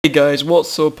Hey guys,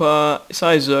 what's up? It's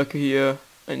iZerkaH here,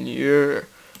 and yeah,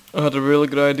 I had a really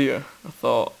good idea. I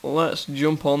thought, let's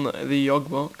jump on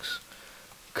TheYogbox,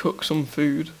 cook some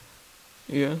food.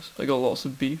 Yes, I got lots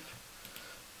of beef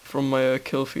from my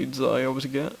kill feeds that I always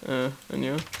get, and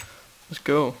yeah, let's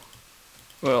go.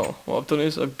 Well, what I've done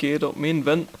is I've geared up my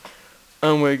invent,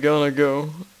 and we're gonna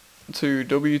go to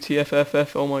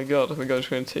WTFFF. Oh my god, we're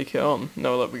just gonna take it on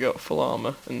now that we got full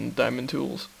armor and diamond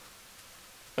tools,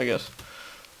 I guess.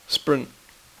 Sprint.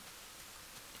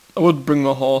 I would bring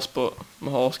my horse, but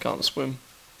my horse can't swim.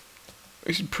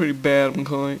 Which is pretty bad, I'm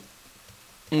calling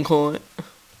it.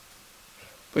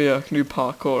 But yeah, I can do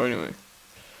parkour anyway.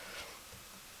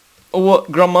 Oh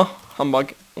what? Grandma?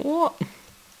 Handbag. What?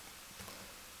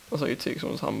 That's how you take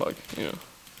someone's handbag, you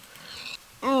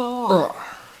know.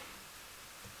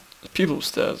 There's people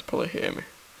upstairs probably hear me.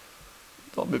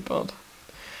 That'll be bad.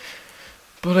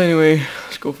 But anyway,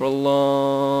 let's go for a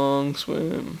long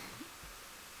swim.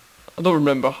 I don't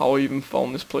remember how I even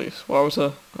found this place. Why was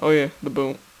I? Oh yeah, the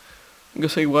boat. I'm gonna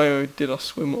say why did I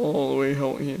swim all the way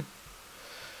out here.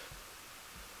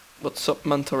 What's up,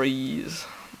 mantaries?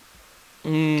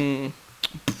 Oh,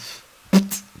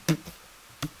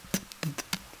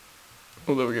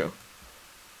 there we go.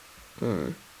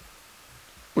 Alright.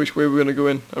 Which way are we gonna go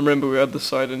in? I remember we had the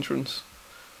side entrance.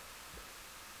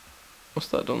 What's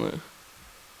that down there?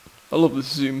 I love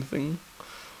this zoom thing.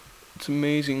 It's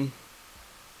amazing.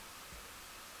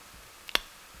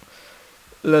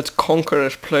 Let's conquer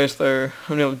this place there.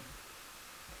 I mean,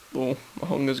 oh, my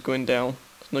hunger's going down.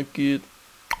 It's not good.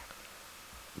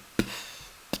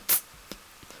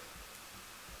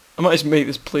 I might just make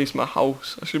this place my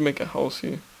house. I should make a house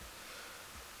here.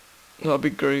 That'd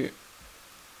be great.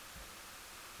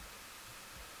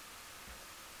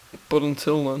 But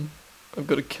until then, I've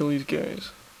got to kill these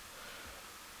guys.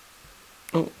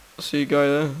 Oh, I see a guy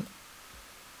there.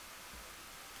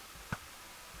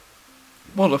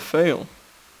 What a fail.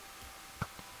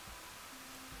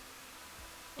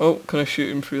 Oh, can I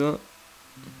shoot him through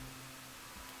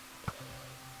that?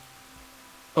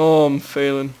 Oh, I'm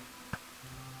failing.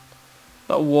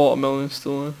 That watermelon is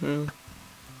still there, yeah.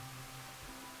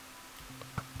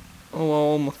 Oh wow,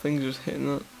 all my things are just hitting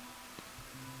that.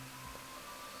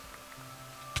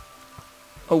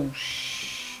 Oh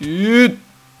shit!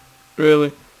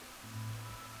 Really?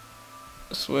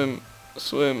 Swim,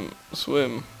 swim,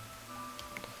 swim.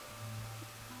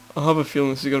 I have a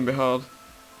feeling this is gonna be hard.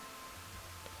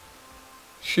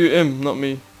 Shoot him, not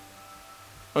me.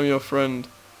 I'm your friend.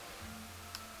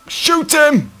 Shoot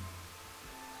him!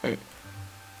 Okay.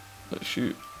 Let's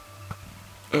shoot.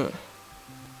 Ugh.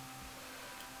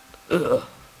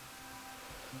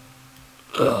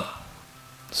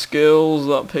 Skills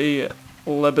that pay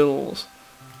levels.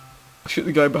 Shoot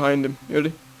the guy behind him. You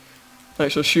ready?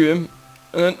 Right, so shoot him,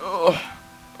 and then oh,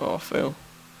 fail.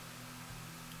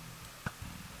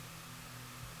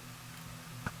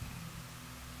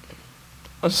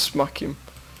 I smack him.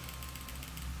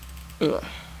 Ugh.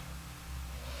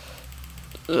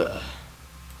 Ugh.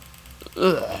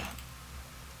 Ugh.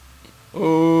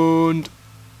 And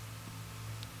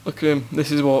look at him.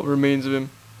 This is what remains of him.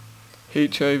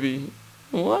 HIV.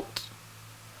 What?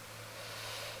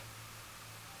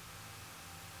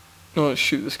 No, let's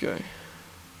shoot this guy.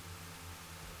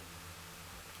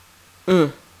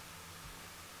 Should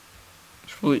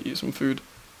probably eat some food.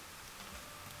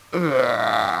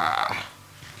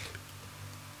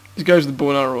 These guys with the bow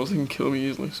and arrows, they can kill me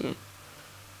easily, so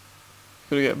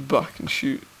gotta get back and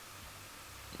shoot.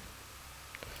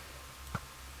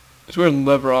 He's wearing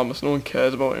leather armor, so no one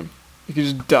cares about him. He can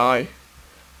just die.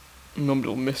 And nobody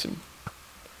will miss him.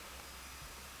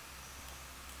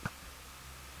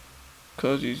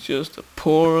 Cause he's just a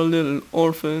poor little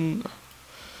orphan.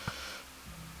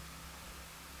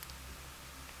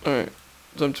 Alright,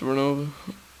 time to run over.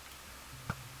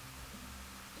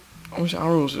 How much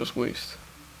arrows just waste?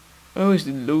 I always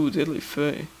did loads, Italy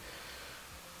 30.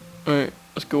 Alright,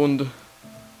 let's go under.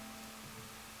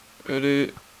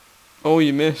 Ready? Oh,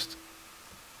 you missed.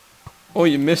 Oh,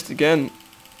 you missed again.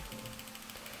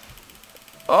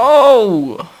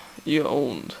 Oh! You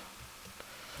owned.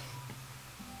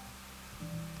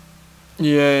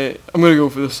 Yeah, I'm gonna go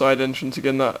for the side entrance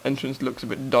again. That entrance looks a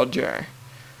bit dodgy.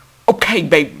 Okay,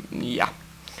 babe. Yeah.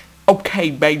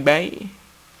 Okay, baby.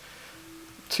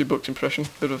 $2 impression.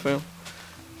 Bit of a fail.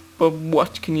 But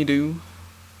what can you do?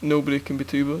 Nobody can be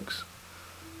 $2.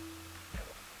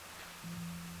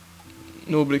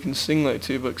 Nobody can sing like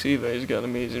 $2 either. He's got an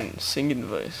amazing singing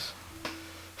voice.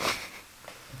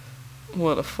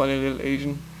 What a funny little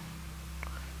Asian.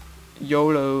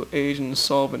 YOLO Asians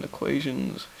solving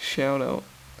equations. Shout out.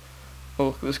 Oh,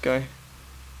 look at this guy.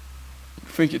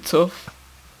 Think you're tough?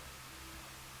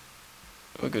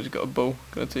 Oh god, he's got a bow.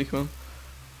 Can I take him on?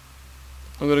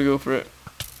 I'm gonna go for it.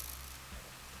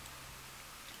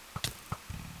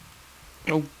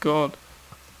 Oh god.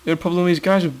 The problem is, these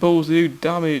guys with bows, they do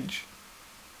damage.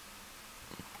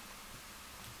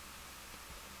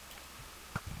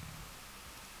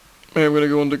 Hey, I'm gonna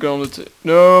go underground.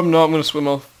 No, I'm not. I'm gonna swim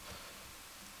off.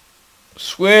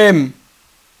 Swim!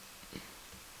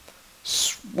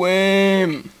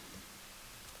 Swim!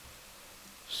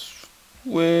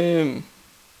 Swim!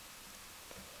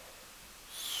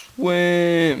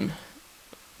 Swim!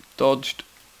 Dodged.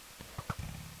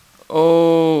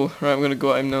 Oh, right, I'm gonna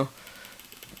go at him now.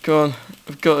 Go on,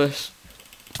 I've got this.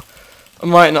 I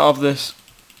might not have this.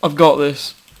 I've got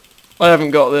this. I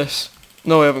haven't got this.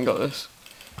 No, I haven't got this.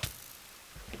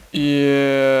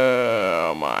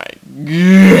 Yeah, oh my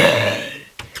god.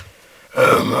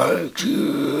 Oh my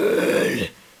god.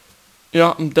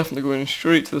 Yeah, I'm definitely going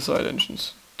straight to the side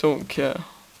entrance. Don't care.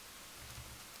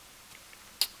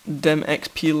 Dem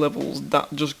XP levels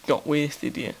that just got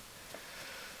wasted here.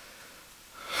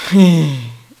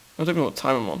 I don't even know what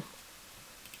time I'm on.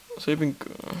 So even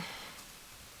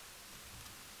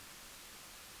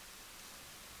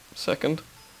second.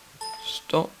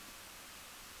 Stop.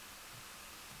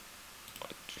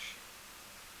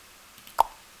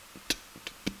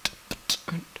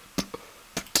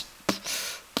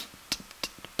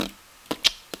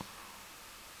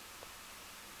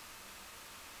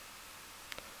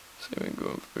 So we're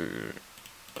going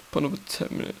for another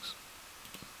 10 minutes.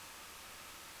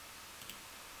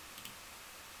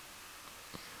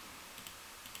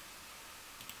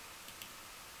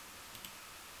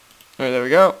 Alright, there we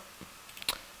go.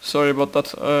 Sorry about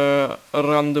that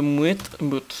random wait,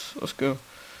 but let's go.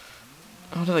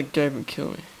 How did that guy even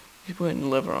kill me? He's wearing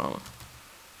leather armor.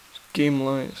 This game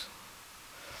lies.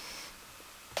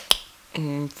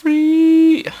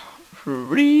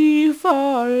 Free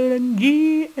falling,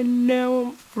 yeah, and now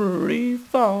I'm free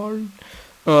falling.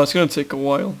 Oh, it's gonna take a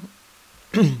while.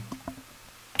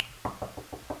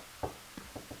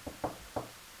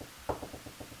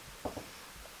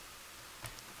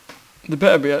 There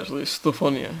better be actually stuff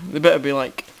on you. There better be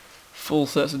like full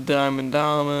sets of diamond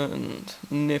armor and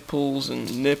nipples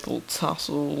and nipple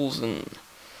tassels and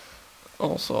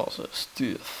all sorts of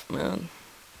stuff, man.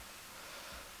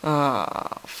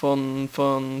 Ah, fun,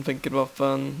 thinking about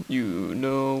fun. You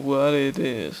know what it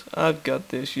is. I've got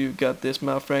this, you got this,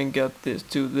 my friend got this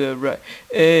to the right.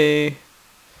 Hey.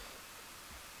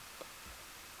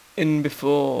 In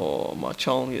before my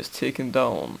channel gets taken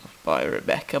down by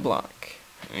Rebecca Black.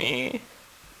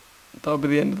 That'll be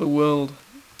the end of the world.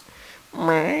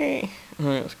 Alright,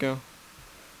 let's go.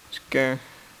 Scare.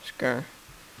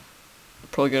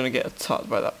 Probably gonna get attacked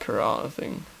by that piranha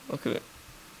thing. Look at it.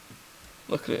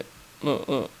 Look at it.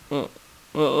 Look.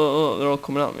 They're all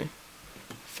coming at me.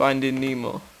 Finding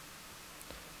Nemo.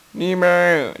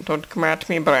 Nemo, don't come at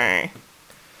me, boy.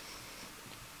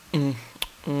 There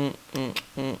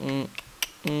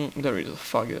he is, a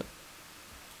faggot.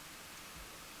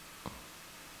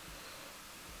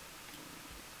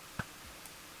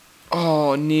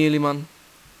 Oh, nearly, man.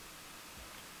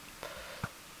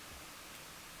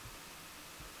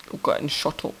 I'm getting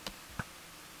shot up.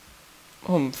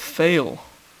 Oh, fail.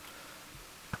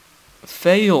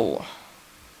 Fail.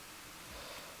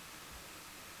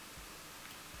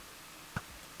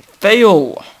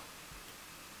 Fail.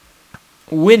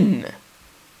 Win.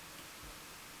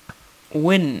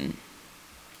 Win.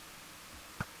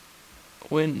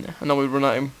 Win. And now we run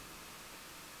at him.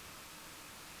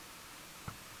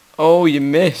 Oh, you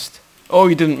missed. Oh,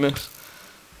 you didn't miss.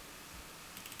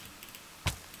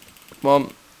 Come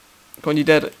on. Come on, you're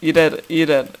dead. You're dead. You're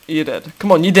dead. You're dead.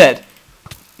 Come on, you're dead.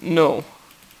 No.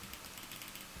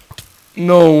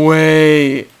 No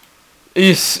way.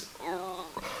 Is.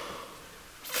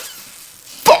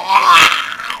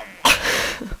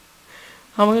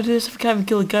 How am I gonna do this if I can't even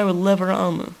kill a guy with leather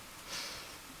armor?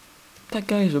 That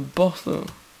guy is a boss though.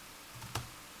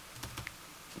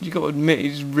 You gotta admit, he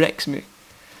just wrecks me.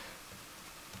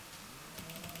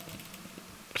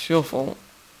 It's your fault.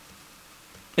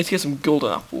 Let's get some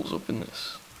golden apples up in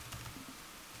this.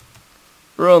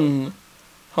 Run!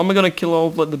 How am I gonna kill all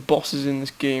of like the bosses in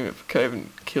this game if I can't even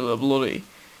kill a bloody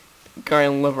guy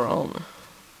in leather armor?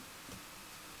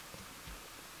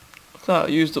 Look at that, I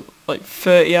used up like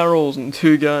 30 arrows and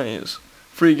 2 guys.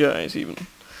 3 guys even.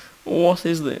 What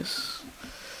is this?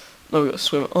 Now we gotta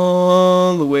swim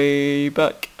all the way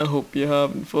back. I hope you're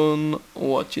having fun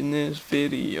watching this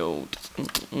video.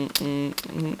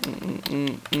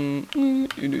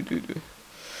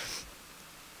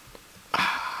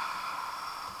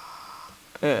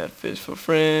 F is for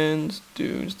friends,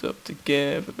 doing stuff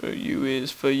together. U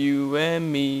is for you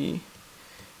and me.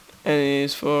 N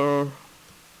is for...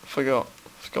 Forgot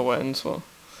what N's for.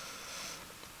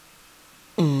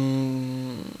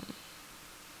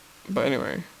 But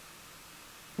anyway,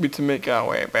 we need to make our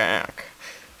way back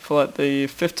for like the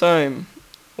 5th time.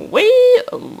 Wait.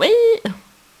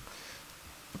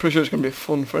 Pretty sure it's gonna be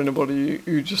fun for anybody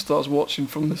who just starts watching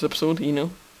from this episode. You know,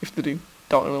 if they do,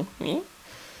 don't know.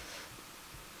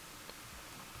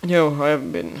 Yo, I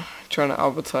haven't been trying to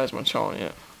advertise my channel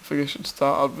yet. I think I should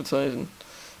start advertising,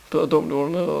 but I don't know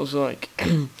one of those like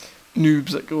noobs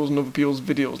that goes on other people's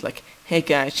videos like, "Hey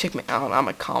guys, check me out, I'm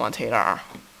a commentator."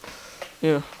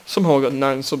 Yeah, somehow I got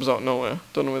 9 subs out of nowhere.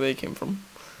 Don't know where they came from.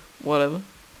 Whatever.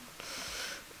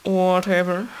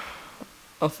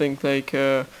 I think like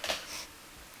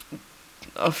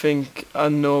I think I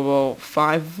know about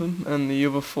 5 of them, and the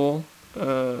other 4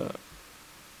 I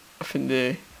think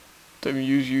they don't even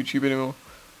use YouTube anymore.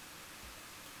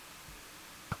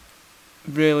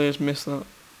 Really, I just missed that.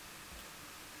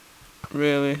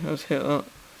 Really, I just hit that.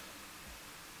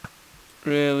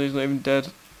 Really, he's not even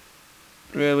dead.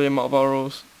 Really, I'm out of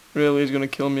arrows. Really, he's gonna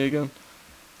kill me again.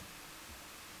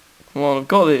 Come on, I've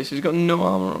got this. He's got no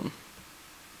armor on.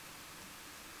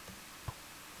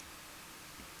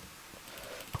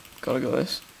 Gotta got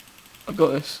this. I've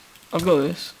got this. I've got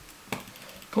this.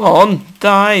 Come on,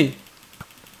 die!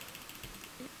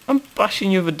 I'm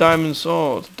bashing you with a diamond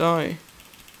sword. Die.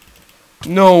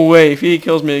 No way, if he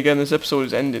kills me again, this episode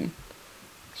is ending.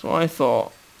 So I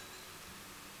thought.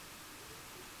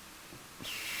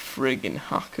 Friggin'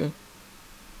 hacker.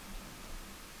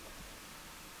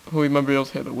 Oh, we might be able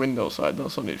to hit the window side,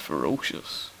 that's something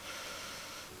ferocious.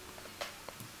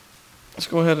 Let's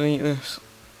go ahead and eat this.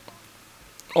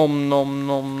 Om nom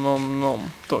nom nom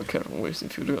nom. Don't care if I'm wasting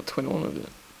food, I got 21 of it.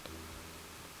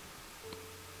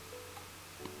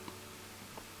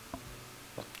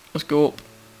 Let's go up.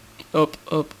 Up,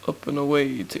 up, up and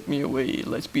away, take me away.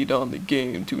 Let's beat on the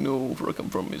game. To know where I come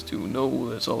from is to know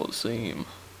that's all the same.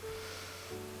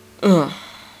 I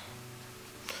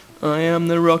am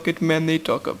the rocket man they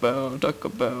talk about.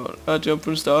 I jump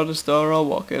from star to star, I'll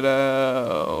walk it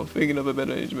out. Thinking of a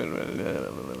better age.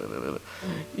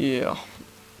 Yeah.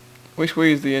 Which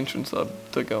way is the entrance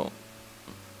to go?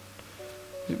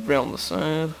 Is it round the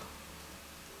side?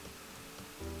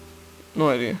 No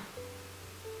idea.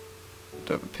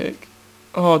 Do I have a pick?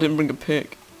 Oh, I didn't bring a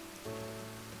pick.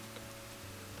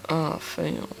 Ah,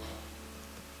 fail.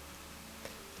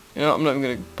 You know, I'm not even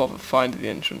going to bother finding the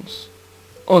entrance.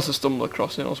 Unless I stumble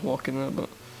across it, I was walking there, but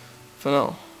for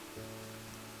now.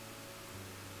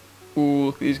 Ooh,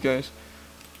 look at these guys.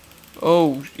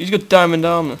 Oh, he's got diamond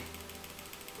armor.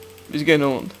 He's getting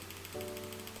owned.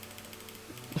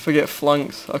 If I get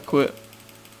flanked, I quit.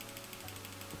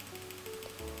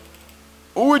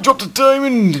 Oh, I dropped a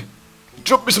diamond!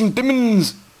 Drop me some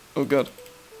diamonds! Oh god.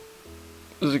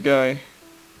 There's a guy.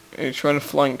 He's trying to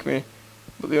flank me.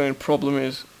 But the only problem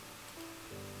is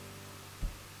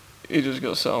he just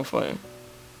got set on fire.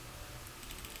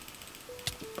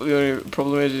 But the only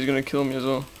problem is he's gonna kill me as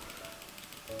well.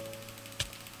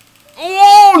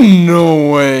 Oh,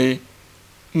 no way!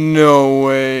 No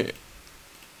way.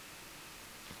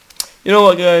 You know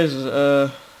what, guys?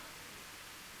 I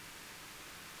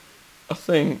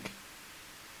think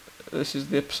this is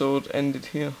the episode ended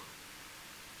here.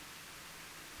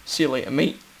 See you later,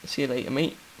 mate. See you later,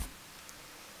 mate.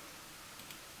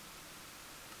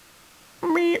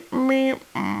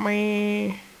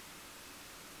 Me.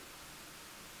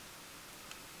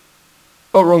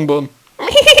 Oh, wrong button.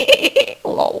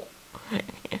 Lol.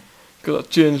 Cause I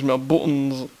changed my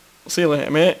buttons. See you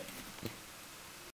later, mate.